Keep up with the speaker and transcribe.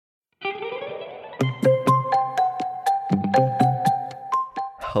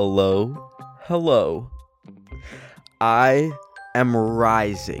Hello, hello. I am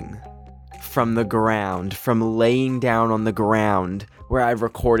rising from the ground, from laying down on the ground where I've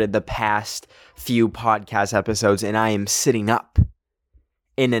recorded the past few podcast episodes, and I am sitting up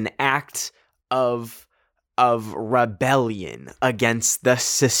in an act of rebellion against the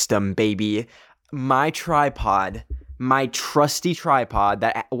system, baby. My tripod, my trusty tripod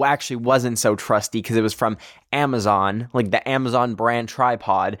that actually wasn't so trusty because it was from Amazon, like the Amazon brand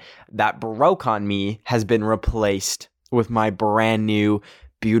tripod that broke on me, has been replaced with my brand new,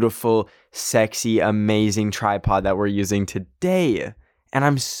 beautiful, sexy, amazing tripod that we're using today. And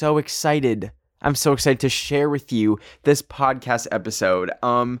I'm so excited. I'm so excited to share with you this podcast episode.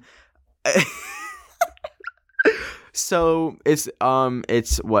 So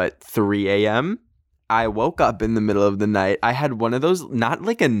it's what, 3 a.m.? I woke up in the middle of the night. I had one of those, not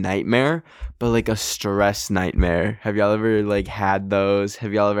like a nightmare, but like a stress nightmare. Have y'all ever had those?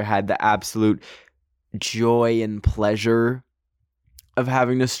 Have y'all ever had the absolute joy and pleasure of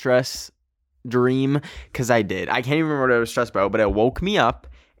having a stress dream? Because I did. I can't even remember what I was stressed about, but it woke me up.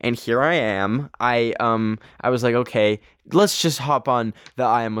 And here I am. I was like, okay, let's just hop on the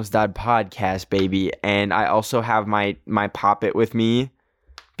I Almost Died podcast, baby. And I also have my Poppet with me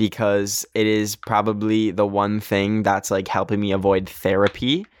because it is probably the one thing that's helping me avoid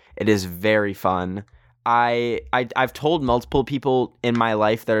therapy. It is very fun. I've told multiple people in my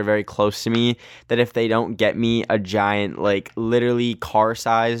life that are very close to me that if they don't get me a giant, literally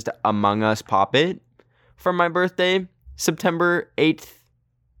car-sized Among Us Poppet for my birthday, September 8th,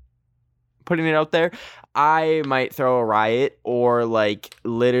 putting it out there, I might throw a riot or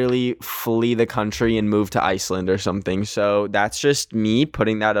literally flee the country and move to Iceland or something. So that's just me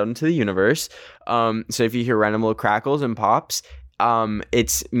putting that out into the universe. So if you hear random little crackles and pops,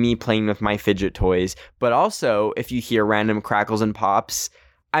 it's me playing with my fidget toys. But also, if you hear random crackles and pops,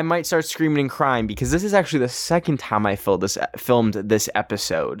 I might start screaming and crying because this is actually the second time I filmed this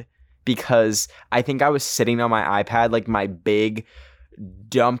episode, because I think I was sitting on my iPad, my big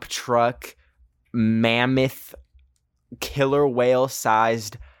dump truck mammoth killer whale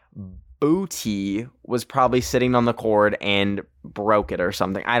sized booty was probably sitting on the cord and broke it or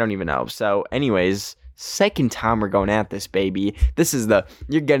something. I don't even know. So anyways, second time we're going at this, baby. This is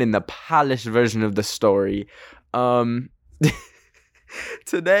you're getting the polished version of the story.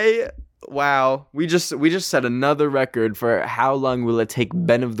 Today, wow, we just set another record for how long will it take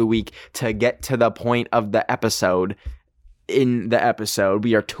Ben of the Week to get to the point of the episode. In the episode,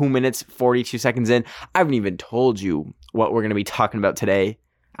 we are 2 minutes 42 seconds in. I haven't even told you what we're going to be talking about today.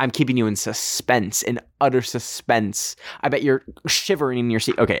 I'm keeping you in suspense, in utter suspense. I bet you're shivering in your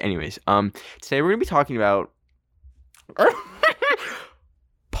seat. Okay, anyways, today we're going to be talking about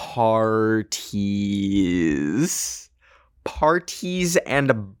parties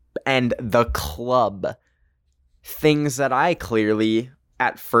and the club. Things that I clearly,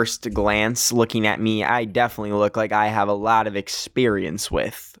 at first glance, looking at me, I definitely look like I have a lot of experience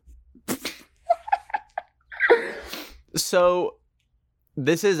with. So,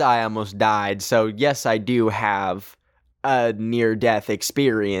 this is I Almost Died. So, yes, I do have a near-death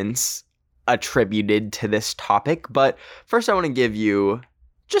experience attributed to this topic. But first, I want to give you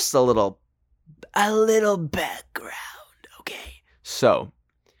just a little background, okay? So,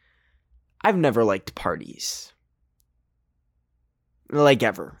 I've never liked parties.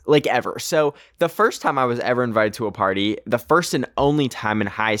 Ever. So the first time I was ever invited to a party, the first and only time in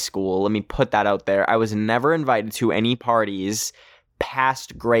high school, let me put that out there, I was never invited to any parties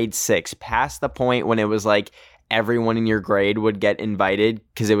past grade 6, past the point when it was everyone in your grade would get invited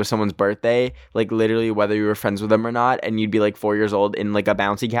because it was someone's birthday, literally whether you were friends with them or not, and you'd be 4 years old in a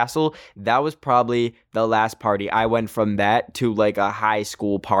bouncy castle. That was probably the last party. I went from that to a high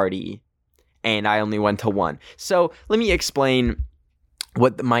school party, and I only went to one. So let me explain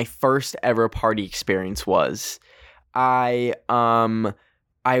what my first ever party experience was. I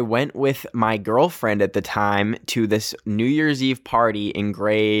went with my girlfriend at the time to this New Year's Eve party in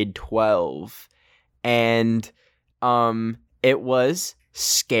grade 12. And it was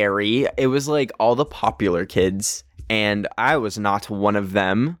scary. It was all the popular kids, and I was not one of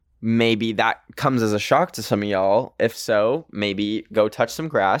them. Maybe that comes as a shock to some of y'all. If so, maybe go touch some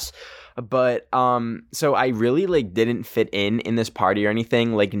grass. But so I really didn't fit in this party or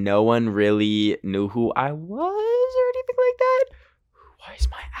anything. No one really knew who I was or anything like that. Why is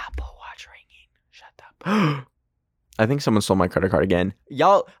my Apple Watch ringing? Shut up. I think someone stole my credit card again.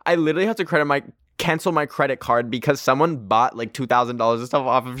 Y'all, I literally have to cancel my credit card because someone bought $2,000 of stuff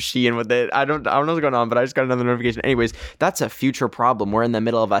off of Shein with it. I don't know what's going on, but I just got another notification. Anyways, that's a future problem. We're in the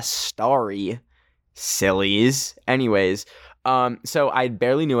middle of a story. Sillies. Anyways, So I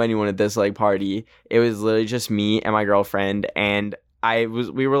barely knew anyone at this like party. It was literally just me and my girlfriend, and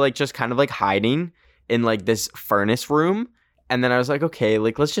we were like just kind of like hiding in like this furnace room. And then I was like, okay,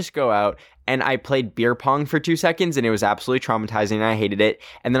 like let's just go out. And I played beer pong for 2 seconds, and it was absolutely traumatizing, and I hated it.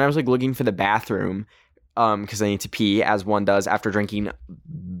 And then I was like looking for the bathroom, because I need to pee, as one does after drinking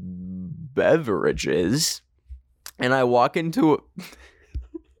beverages. And I walk into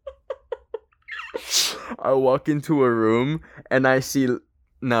a room, and I see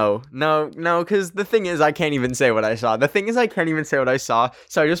no, because the thing is, I can't even say what I saw.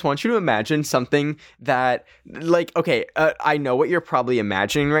 So I just want you to imagine something that, like, okay, I know what you're probably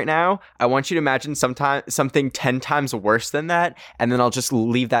imagining right now. I want you to imagine something 10 times worse than that, and then I'll just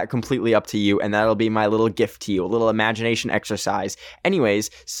leave that completely up to you, and that'll be my little gift to you, a little imagination exercise.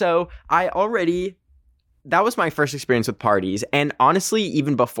 Anyways, so that was my first experience with parties, and honestly,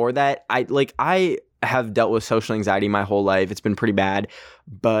 even before that, I have dealt with social anxiety my whole life. It's been pretty bad,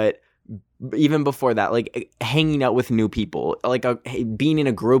 but even before that, like hanging out with new people, like being in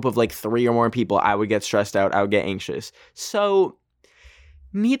a group of like 3 or more people, I would get stressed out. I would get anxious. So,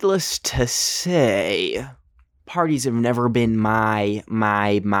 needless to say, parties have never been my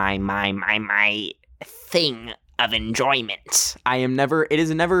thing of enjoyment. It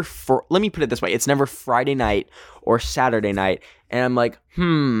is never, let me put it this way, it's never Friday night or Saturday night, and I'm like,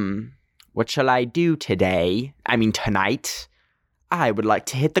 what shall I do tonight? I would like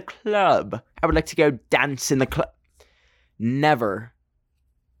to hit the club. I would like to go dance in the club. Never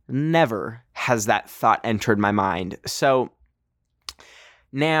has that thought entered my mind. So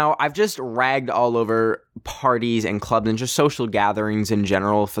now I've just ragged all over parties and clubs and just social gatherings in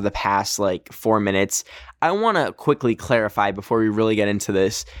general for the past like 4 minutes. I want to quickly clarify before we really get into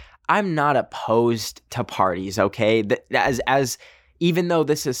this. I'm not opposed to parties, okay? As even though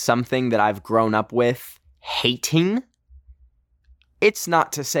this is something that I've grown up with hating, it's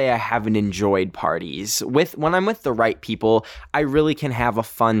not to say I haven't enjoyed parties. When I'm with the right people, I really can have a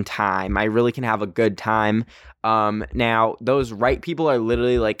fun time. I really can have a good time. Now, those right people are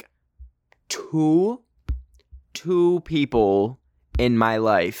literally like two people in my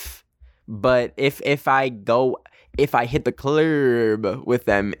life. But if I hit the club with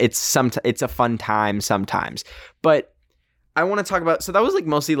them, it's a fun time sometimes. But I want to talk about, so that was like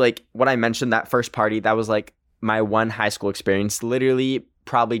mostly like what I mentioned, that first party. That was like my one high school experience. Literally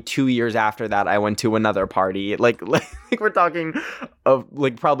probably 2 years after that, I went to another party. Like we're talking of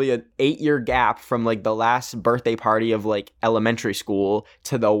like probably an 8-year gap from like the last birthday party of like elementary school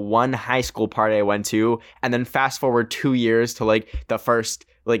to the one high school party I went to. And then fast forward 2 years to like the first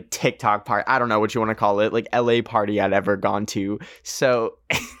like TikTok party. I don't know what you want to call it, like LA party I'd ever gone to. So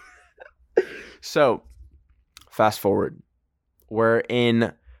fast forward. We're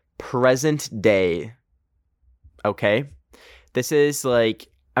in present day, okay? This is like,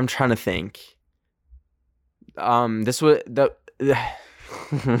 I'm trying to think. This was the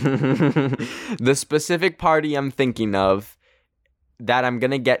specific party I'm thinking of that I'm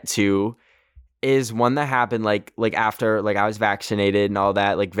gonna get to is one that happened like after like I was vaccinated and all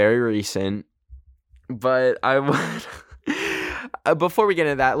that, like very recent. But I would before we get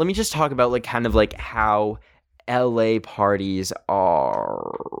into that, let me just talk about like kind of like how LA parties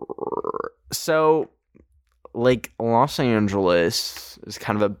are. So, like, Los Angeles is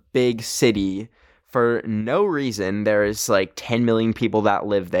kind of a big city. For no reason, there is like 10 million people that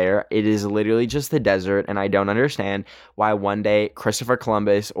live there. It is literally just the desert, and I don't understand why one day Christopher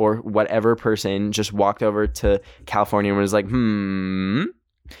Columbus or whatever person just walked over to California and was like,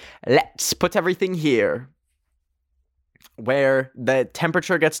 let's put everything here. Where the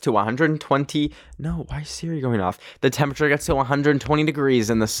temperature gets to 120. No, why is Siri going off? The temperature gets to 120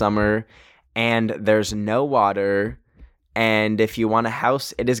 degrees in the summer, and there's no water. And if you want a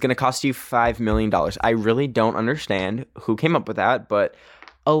house, it is going to cost you $5 million. I really don't understand who came up with that, but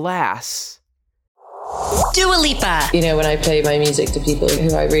alas. Dua Lipa. You know, when I play my music to people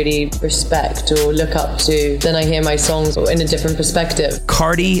who I really respect or look up to, then I hear my songs in a different perspective.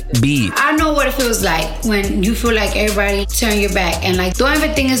 Cardi B. I know what it feels like when you feel like everybody turn your back and like don't ever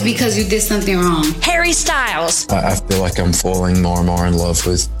think it's because you did something wrong. Harry Styles. I feel like I'm falling more and more in love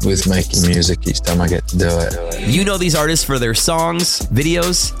with making music each time I get to do it. You know these artists for their songs,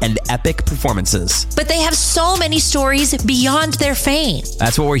 videos, and epic performances. But they have so many stories beyond their fame.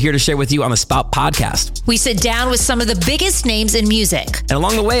 That's what we're here to share with you on the Spout Podcast. We sit down with some of the biggest names in music. And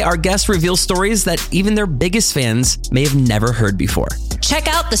along the way, our guests reveal stories that even their biggest fans may have never heard before. Check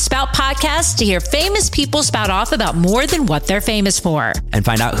out the Spout Podcast to hear famous people spout off about more than what they're famous for. And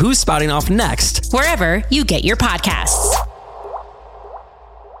find out who's spouting off next, wherever you get your podcasts.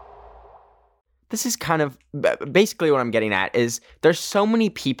 this is kind of basically what I'm getting at is there's so many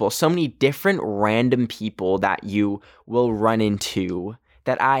people, so many different random people that you will run into,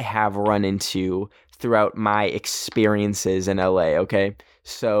 that I have run into throughout my experiences in LA, okay?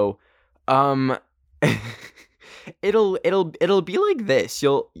 So, it'll be like this.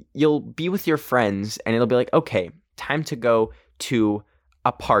 You'll be with your friends and it'll be like, okay, time to go to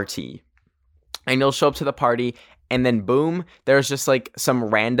a party. And you'll show up to the party and then boom, there's just like some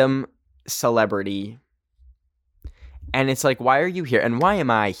random celebrity. And it's like, why are you here? And why am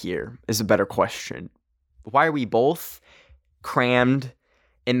I here is a better question. Why are we both crammed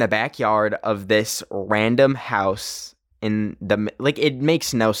in the backyard of this random house in the, like, it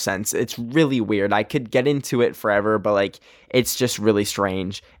makes no sense. It's really weird. I could get into it forever, but like, it's just really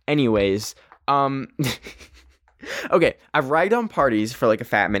strange. Anyways, okay, I've ragged on parties for like a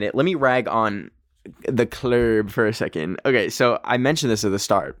fat minute. Let me rag on the club for a second. Okay, so I mentioned this at the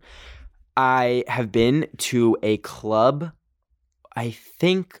start. I have been to a club, I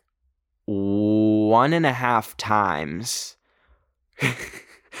think 1.5 times.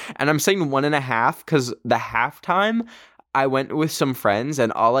 And I'm saying 1.5 because the halftime I went with some friends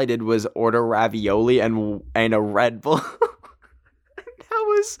and all I did was order ravioli and a Red Bull.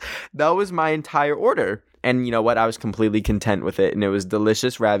 That was my entire order. And you know what? I was completely content with it. And it was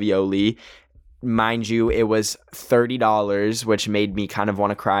delicious ravioli. Mind you, it was $30, which made me kind of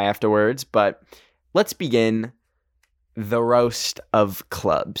want to cry afterwards. But let's begin the roast of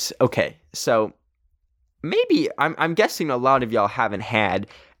clubs. Okay, so maybe I'm guessing a lot of y'all haven't had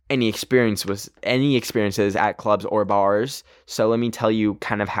any experiences at clubs or bars. So let me tell you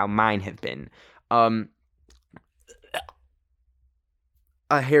kind of how mine have been. A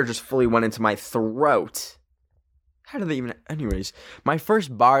hair just fully went into my throat. How did they even... Anyways, my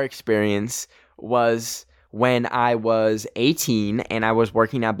first bar experience was when I was 18 and I was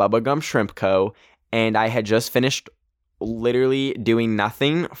working at Bubba Gump Shrimp Co. And I had just finished literally doing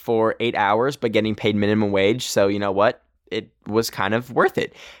nothing for 8 hours but getting paid minimum wage. So you know what? It was kind of worth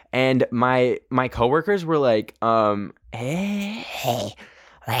it. And my coworkers were like, hey,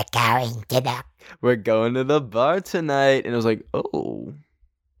 we're going to the bar tonight. And I was like, oh,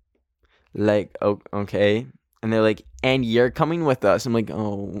 like, oh, okay. And they're like, and you're coming with us. I'm like,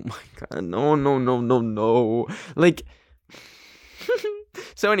 oh my God, no. Like,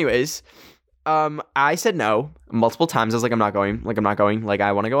 so anyways, I said no multiple times. I was like, I'm not going. Like,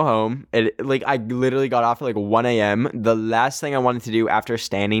 I want to go home. I literally got off at like 1 a.m. The last thing I wanted to do after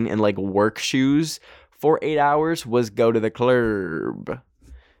standing in like work shoes for 8 hours was go to the club.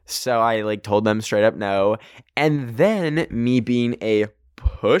 So I like told them straight up no. And then me being a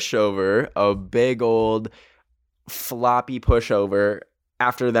pushover, a big old floppy pushover,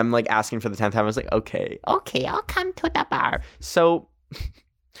 after them like asking for the 10th time, I was like, okay, I'll come to the bar. So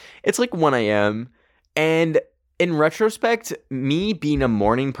it's like 1 a.m. And in retrospect, me being a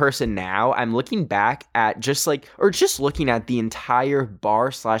morning person now, I'm looking back at just looking at the entire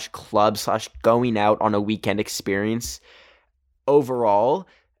bar / club / going out on a weekend experience overall,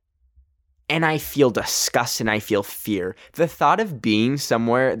 and I feel disgust and I feel fear. The thought of being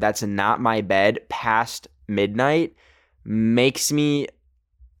somewhere that's not my bed past midnight makes me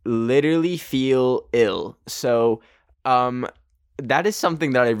literally feel ill. So, that is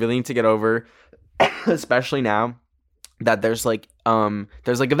something that I really need to get over, especially now that there's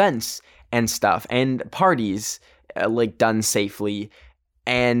events and stuff and parties like done safely,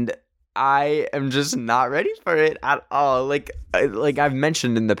 and I am just not ready for it at all. Like I've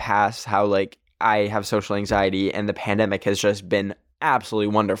mentioned in the past how like I have social anxiety, and the pandemic has just been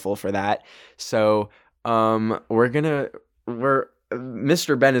absolutely wonderful for that. So Mr.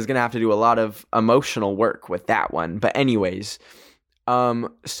 Ben is gonna have to do a lot of emotional work with that one. But anyways,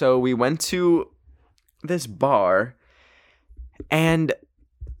 so we went to this bar and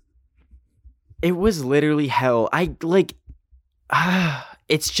it was literally hell.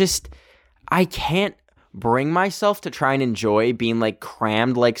 It's just, I can't bring myself to try and enjoy being like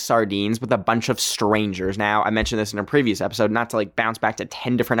crammed like sardines with a bunch of strangers. Now, I mentioned this in a previous episode, not to like bounce back to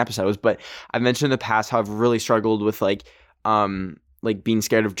 10 different episodes, but I've mentioned in the past how I've really struggled with like being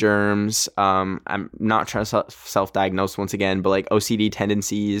scared of germs. I'm not trying to self-diagnose once again, but like OCD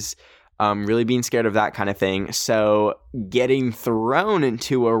tendencies, really being scared of that kind of thing. So getting thrown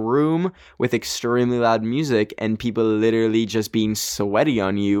into a room with extremely loud music and people literally just being sweaty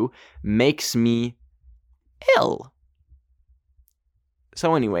on you makes me ill.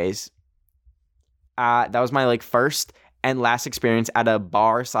 So anyways, that was my like first and last experience at a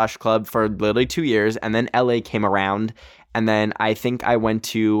bar / club for literally 2 years. And then LA came around. And then I think I went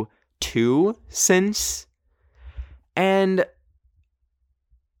to 2 since. And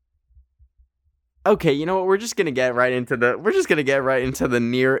Okay, you know what? We're just gonna get right into the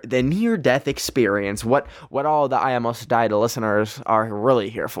near death experience. What all the I Almost Died listeners are really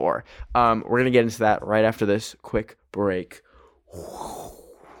here for. We're gonna get into that right after this quick break.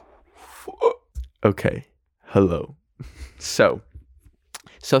 Okay. Hello. So.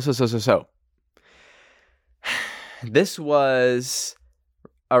 This was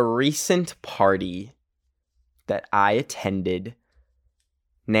a recent party that I attended.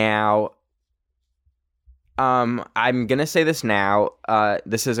 Now, I'm gonna say this now.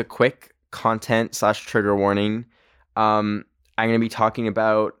 This is a quick content / trigger warning. I'm gonna be talking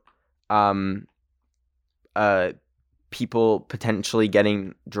about people potentially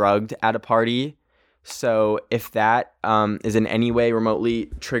getting drugged at a party. So if that is in any way remotely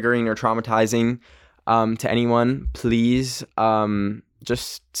triggering or traumatizing to anyone, please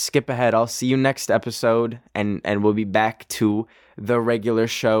just skip ahead. I'll see you next episode, and we'll be back to the regular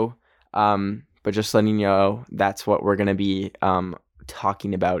show. But just letting you know, that's what we're going to be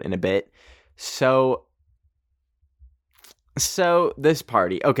talking about in a bit. So this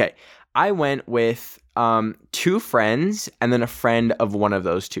party. Okay, I went with 2 friends and then a friend of one of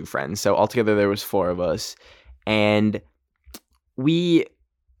those 2 friends. So altogether there was 4 of us. And I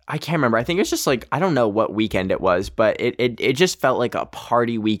can't remember. I think it was just like, I don't know what weekend it was, but it just felt like a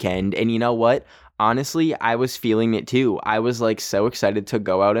party weekend. And you know what? Honestly, I was feeling it too. I was like so excited to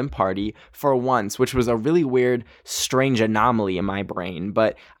go out and party for once, which was a really weird, strange anomaly in my brain.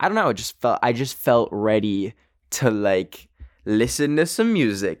 But I don't know, I just felt ready to like listen to some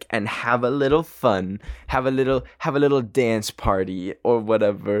music and have a little fun, have a little dance party or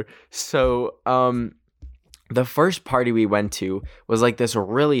whatever. So, the first party we went to was like this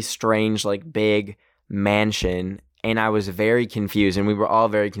really strange, like big mansion. And I was very confused, and we were all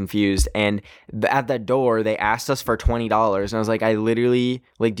very confused. And at the door, they asked us for $20. And I was like, I literally,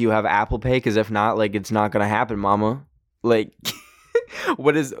 like, do you have Apple Pay? Because if not, like, it's not going to happen, mama. Like,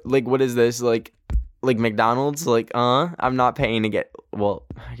 what is this? Like McDonald's? Like, I'm not paying to get, well,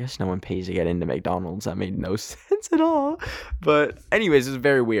 I guess no one pays to get into McDonald's. That made no sense at all. But anyways, it was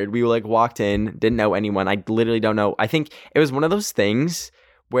very weird. We like walked in, didn't know anyone. I literally don't know. I think it was one of those things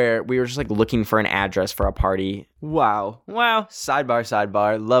where we were just like looking for an address for a party. Wow.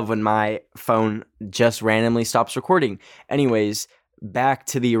 Sidebar. Love when my phone just randomly stops recording. Anyways, back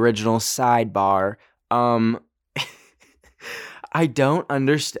to the original sidebar. I don't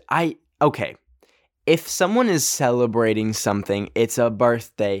understand. Okay. If someone is celebrating something, it's a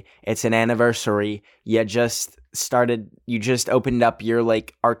birthday, it's an anniversary, you just opened up your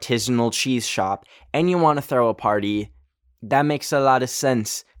like artisanal cheese shop and you want to throw a party, that makes a lot of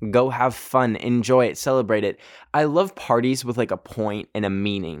sense. Go have fun, enjoy it, celebrate it. I love parties with like a point and a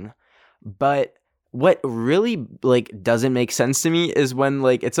meaning. But what really like doesn't make sense to me is when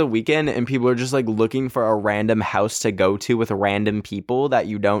like it's a weekend and people are just like looking for a random house to go to with random people that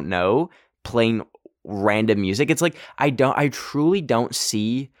you don't know playing random music. It's like I truly don't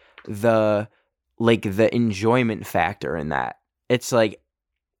see the enjoyment factor in that. It's like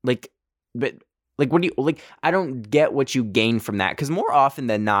but like, what do you, like, I don't get what you gain from that. Because more often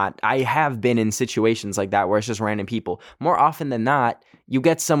than not, I have been in situations like that where it's just random people. More often than not, you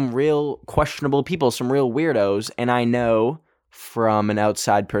get some real questionable people, some real weirdos. And I know from an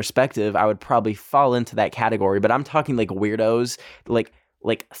outside perspective, I would probably fall into that category. But I'm talking like weirdos, like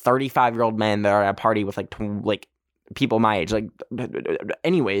 35-year-old men that are at a party with like people my age. Like,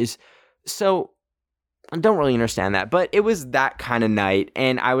 anyways, so I don't really understand that. But it was that kind of night.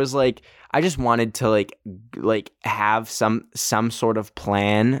 And I was like, I just wanted to like have some sort of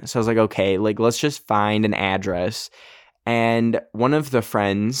plan. So I was like, okay, like let's just find an address. And one of the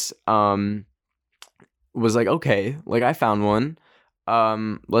friends was like, okay, like I found one.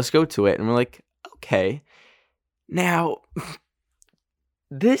 Let's go to it. And we're like, okay. Now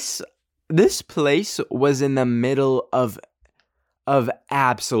this place was in the middle of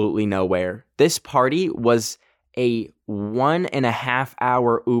absolutely nowhere. This party was a 1.5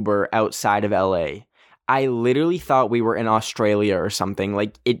 hour Uber outside of LA. I literally thought we were in Australia or something.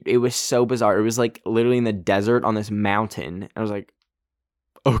 Like it was so bizarre. It was like literally in the desert on this mountain. I was like,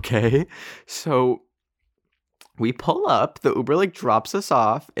 okay. So we pull up, the Uber like drops us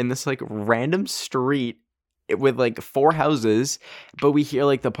off in this like random street with like 4 houses, but we hear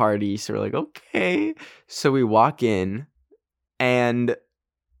like the party. So we're like, okay. So we walk in and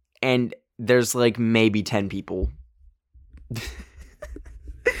there's like maybe 10 people.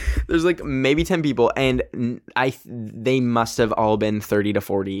 There's like maybe 10 people, and they must have all been 30 to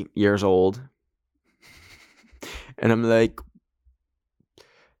 40 years old. And I'm like,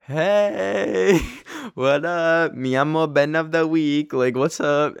 hey, What up? Mi amo Ben of the week. Like, what's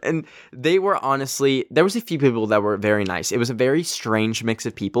up? And they were honestly, there was a few people that were very nice. It was a very strange mix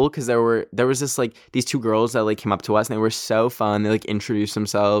of people because there was this like these two girls that like came up to us and they were so fun. They like introduced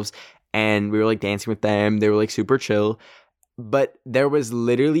themselves and we were like dancing with them. They were like super chill. But there was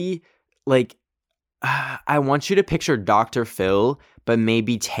literally like, I want you to picture Dr. Phil, but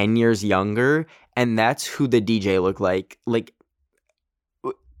maybe 10 years younger. And that's who the DJ looked like. Like,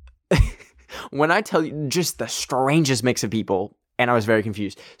 when I tell you, just the strangest mix of people, and I was very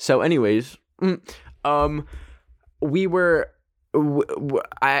confused. So anyways, we were,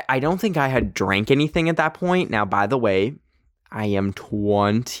 I don't think I had drank anything at that point. Now, by the way, I am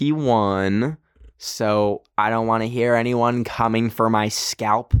 21, so I don't want to hear anyone coming for my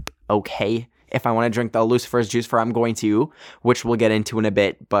scalp, okay? If I want to drink the Lucifer's Juice, I'm going to, which we'll get into in a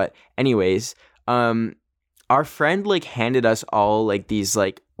bit. But anyways, our friend like handed us all like these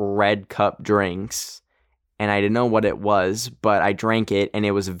like red cup drinks, and I didn't know what it was, but I drank it and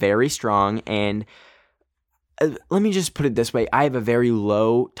it was very strong. And let me just put it this way, I have a very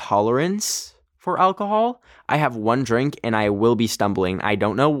low tolerance for alcohol. I have one drink and I will be stumbling. I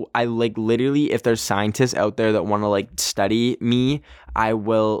don't know, I like literally, if there's scientists out there that want to like study me, I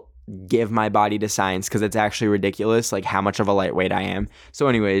will give my body to science because it's actually ridiculous like how much of a lightweight I am. So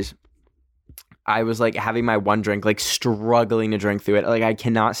anyways, I was like having my one drink, like struggling to drink through it. Like I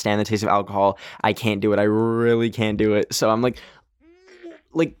cannot stand the taste of alcohol. I can't do it. I really can't do it. So I'm like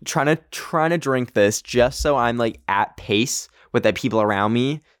trying to drink this just so I'm like at pace with the people around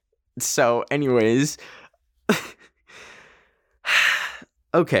me. So anyways,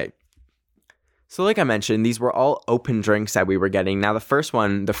 okay. So like I mentioned, these were all open drinks that we were getting. Now the first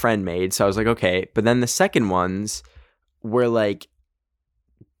one, the friend made. So I was like, okay. But then the second ones were like,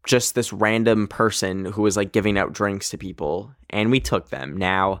 just this random person who was like giving out drinks to people, and we took them.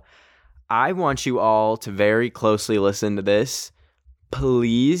 Now, I want you all to very closely listen to this.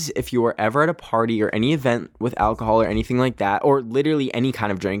 Please, if you are ever at a party or any event with alcohol or anything like that, or literally any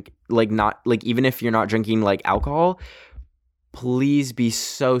kind of drink, like not like even if you're not drinking like alcohol, please be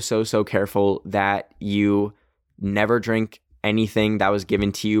so careful that you never drink anything that was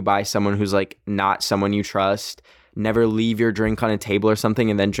given to you by someone who's like not someone you trust. Never leave your drink on a table or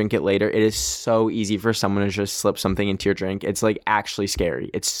something and then drink it later. It is so easy for someone to just slip something into your drink. It's like actually scary.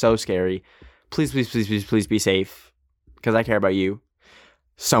 It's so scary. Please be safe because I care about you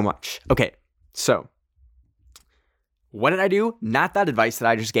so much. Okay, so what did I do? Not that advice that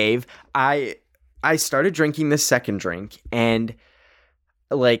I just gave. I started drinking this second drink and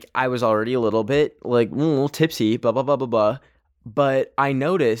like I was already a little bit like a little tipsy, blah, blah, blah, blah, blah. But I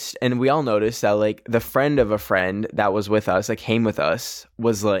noticed, and we all noticed that like the friend of a friend that was with us, that came with us,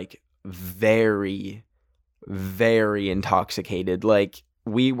 was like very, very intoxicated. Like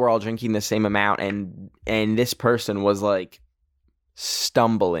we were all drinking the same amount, and this person was like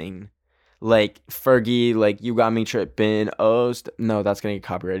stumbling. Like Fergie, like you got me tripping. Oh, no, that's gonna get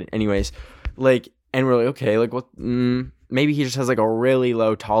copyrighted. Anyways, like, and we're like, okay, like what? Maybe he just has like a really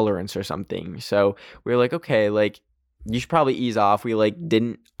low tolerance or something. So we were like, okay, like. You should probably ease off. We like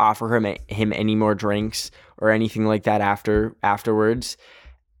didn't offer him any more drinks or anything like that afterwards.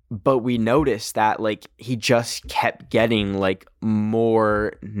 But we noticed that like he just kept getting like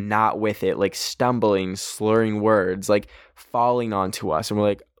more not with it, like stumbling, slurring words, like falling onto us. And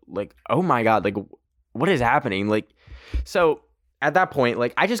we're like, oh my God, like what is happening? Like, so at that point,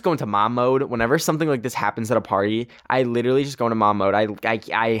 like I just go into mom mode. Whenever something like this happens at a party, I literally just go into mom mode.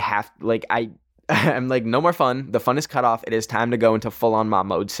 I'm like, no more fun. The fun is cut off. It is time to go into full-on mom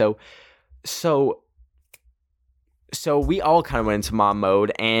mode. So we all kind of went into mom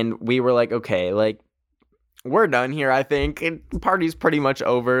mode, and we were like, okay, like, we're done here, I think. The party's pretty much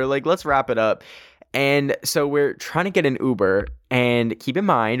over. Like, let's wrap it up. And so we're trying to get an Uber, and keep in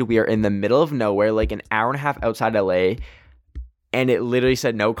mind, we are in the middle of nowhere, like an hour and a half outside LA, and it literally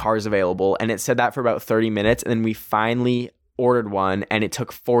said no cars available, and it said that for about 30 minutes, and then we finally ordered one and it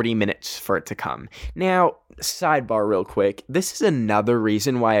took 40 minutes for it to come. Now, sidebar real quick. This is another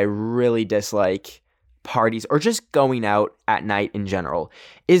reason why I really dislike parties or just going out at night in general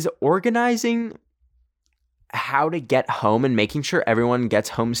is organizing how to get home and making sure everyone gets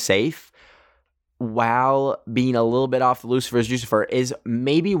home safe while being a little bit off the Lucifer's Jucifer is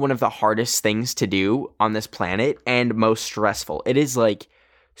maybe one of the hardest things to do on this planet and most stressful. It is like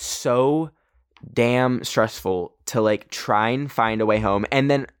so damn stressful to like try and find a way home.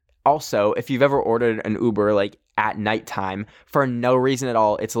 And then also, if you've ever ordered an Uber like at nighttime for no reason at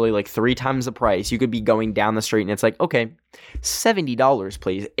all, it's literally like 3 times the price. You could be going down the street and it's like, okay, $70,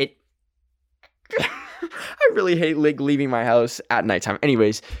 please. I really hate like leaving my house at nighttime.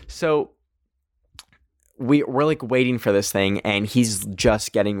 Anyways, so we're like waiting for this thing, and he's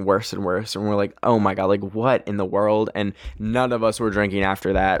just getting worse and worse, and we're like, oh my god, like what in the world? And none of us were drinking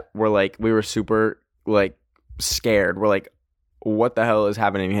after that. We were super like scared. We're like, what the hell is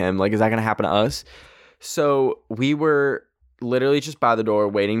happening to him? Like, is that gonna happen to us? So we were literally just by the door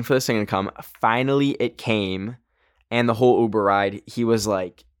waiting for this thing to come. Finally it came, and the whole Uber ride, he was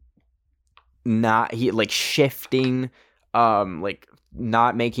like shifting, like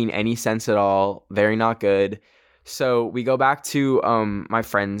not making any sense at all, very not good. So we go back to my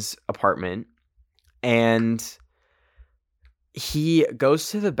friend's apartment, and he goes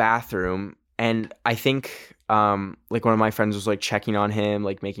to the bathroom, and I think like one of my friends was like checking on him,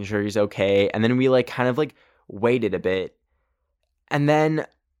 like making sure he's okay. And then we like kind of like waited a bit, and then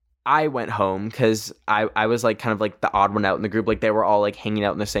I went home because I was like kind of like the odd one out in the group. Like they were all like hanging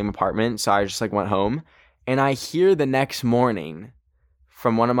out in the same apartment, so I just like went home, and I hear the next morning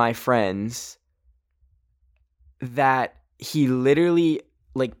from one of my friends that he literally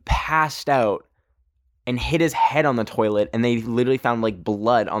like passed out and hit his head on the toilet, and they literally found like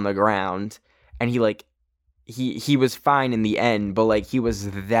blood on the ground, and he was fine in the end, but like he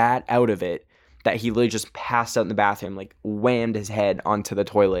was that out of it that he literally just passed out in the bathroom, like whammed his head onto the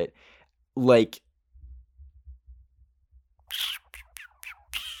toilet. Like,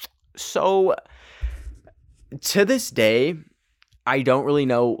 so to this day, I don't really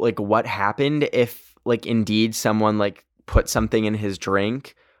know like what happened, if like indeed someone like put something in his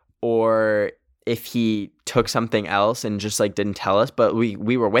drink, or if he took something else and just like didn't tell us. But we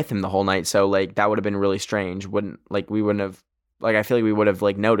were with him the whole night, so like that would have been really strange. We wouldn't have, like, I feel like we would have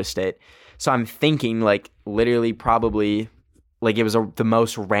like noticed it. So I'm thinking like literally probably like it was the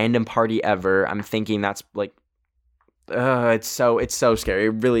most random party ever. I'm thinking that's like it's so scary.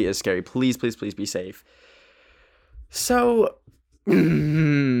 It really is scary. Please be safe. So for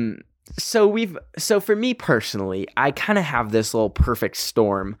me personally, I kind of have this little perfect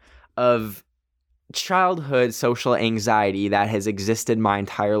storm of childhood social anxiety that has existed my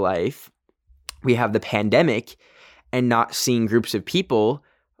entire life. We have the pandemic and not seeing groups of people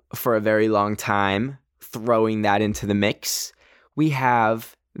for a very long time, throwing that into the mix. We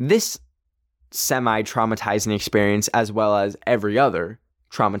have this semi-traumatizing experience, as well as every other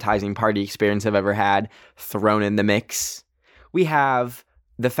traumatizing party experience I've ever had, thrown in the mix. We have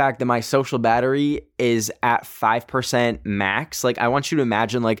the fact that my social battery is at 5% max. Like, I want you to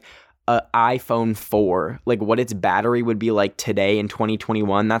imagine like an iPhone 4, like what its battery would be like today in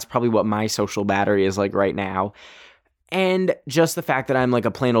 2021. That's probably what my social battery is like right now. And just the fact that I'm like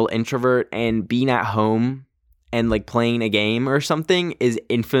a plain old introvert, and being at home and like playing a game or something is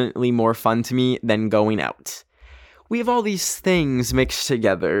infinitely more fun to me than going out. We have all these things mixed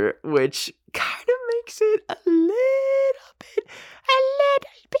together, which kind of makes it a little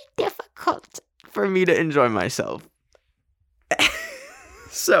bit difficult for me to enjoy myself.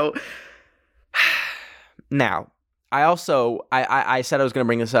 So now, I said I was going to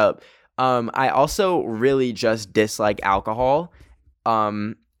bring this up. I also really just dislike alcohol,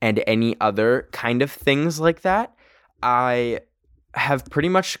 and any other kind of things like that. I have pretty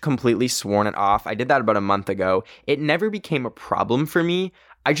much completely sworn it off. I did that about a month ago. It never became a problem for me.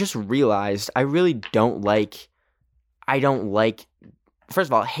 I just realized I really don't like, first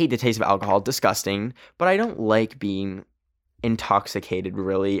of all, I hate the taste of alcohol, disgusting, but I don't like being intoxicated,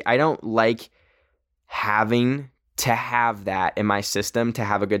 really. I don't like having to have that in my system to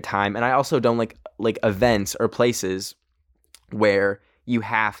have a good time. And I also don't like events or places where you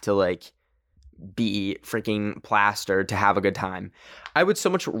have to like be freaking plastered to have a good time. I would so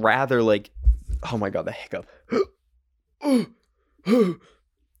much rather like, oh my god, the hiccup.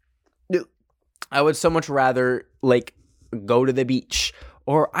 I would so much rather like go to the beach,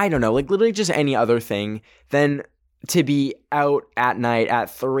 or I don't know, like literally just any other thing, than to be out at night at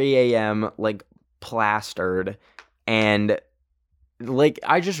 3 a.m. like plastered. And like,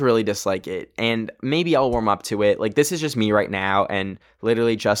 I just really dislike it. And maybe I'll warm up to it. Like, this is just me right now, and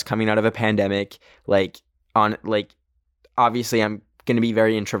literally just coming out of a pandemic. Obviously I'm going to be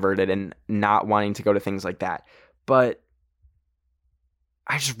very introverted and not wanting to go to things like that. But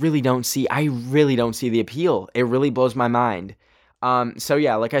I really don't see the appeal. It really blows my mind. So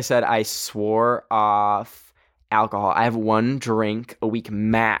yeah, like I said, I swore off alcohol. I have one drink a week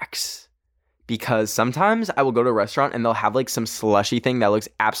max, because sometimes I will go to a restaurant and they'll have like some slushy thing that looks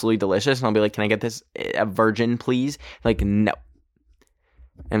absolutely delicious, and I'll be like, can I get this a virgin, please? Like, no.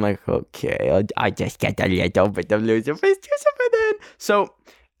 I'm like, okay, I just get a little bit of Lucifer's juice then. So,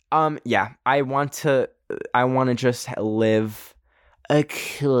 yeah, I want to just live a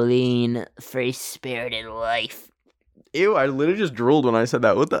clean, free-spirited life. Ew, I literally just drooled when I said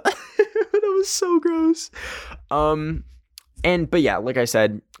that. What the? That was so gross. But yeah, like I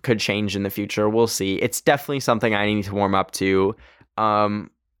said, could change in the future. We'll see. It's definitely something I need to warm up to. I'm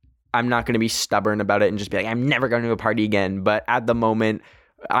not going to be stubborn about it and just be like, I'm never going to a party again. But at the moment,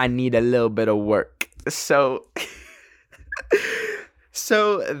 I need a little bit of work. So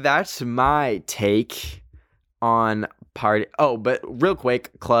that's my take on party. Oh, but real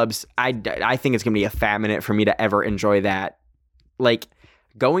quick, clubs, I think it's going to be a fat minute for me to ever enjoy that. Like,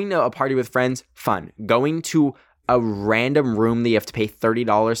 going to a party with friends, fun. Going to a random room that you have to pay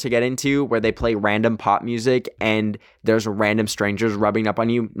 $30 to get into where they play random pop music and there's random strangers rubbing up on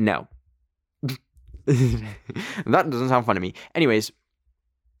you, no. That doesn't sound fun to me. Anyways,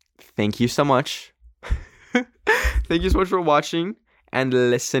 thank you so much. Thank you so much for watching and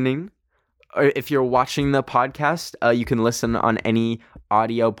listening. If you're watching the podcast, you can listen on any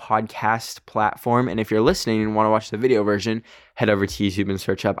audio podcast platform. And if you're listening and want to watch the video version, head over to YouTube and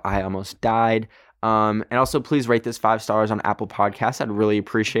search up I Almost Died. And also, please rate this 5 stars on Apple Podcasts. I'd really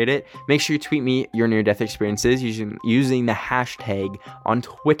appreciate it. Make sure you tweet me your near-death experiences using the hashtag on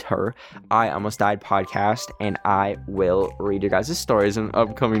Twitter, I Almost Died Podcast, and I will read your guys' stories in an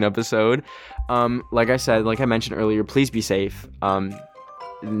upcoming episode. Like I mentioned earlier, please be safe.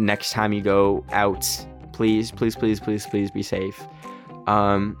 Next time you go out, please be safe.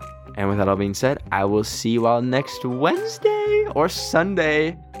 And with that all being said, I will see you all next Wednesday or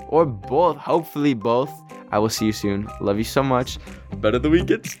Sunday or both. Hopefully both. I will see you soon. Love you so much. Better the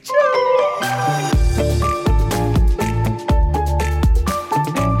weekends. Ciao.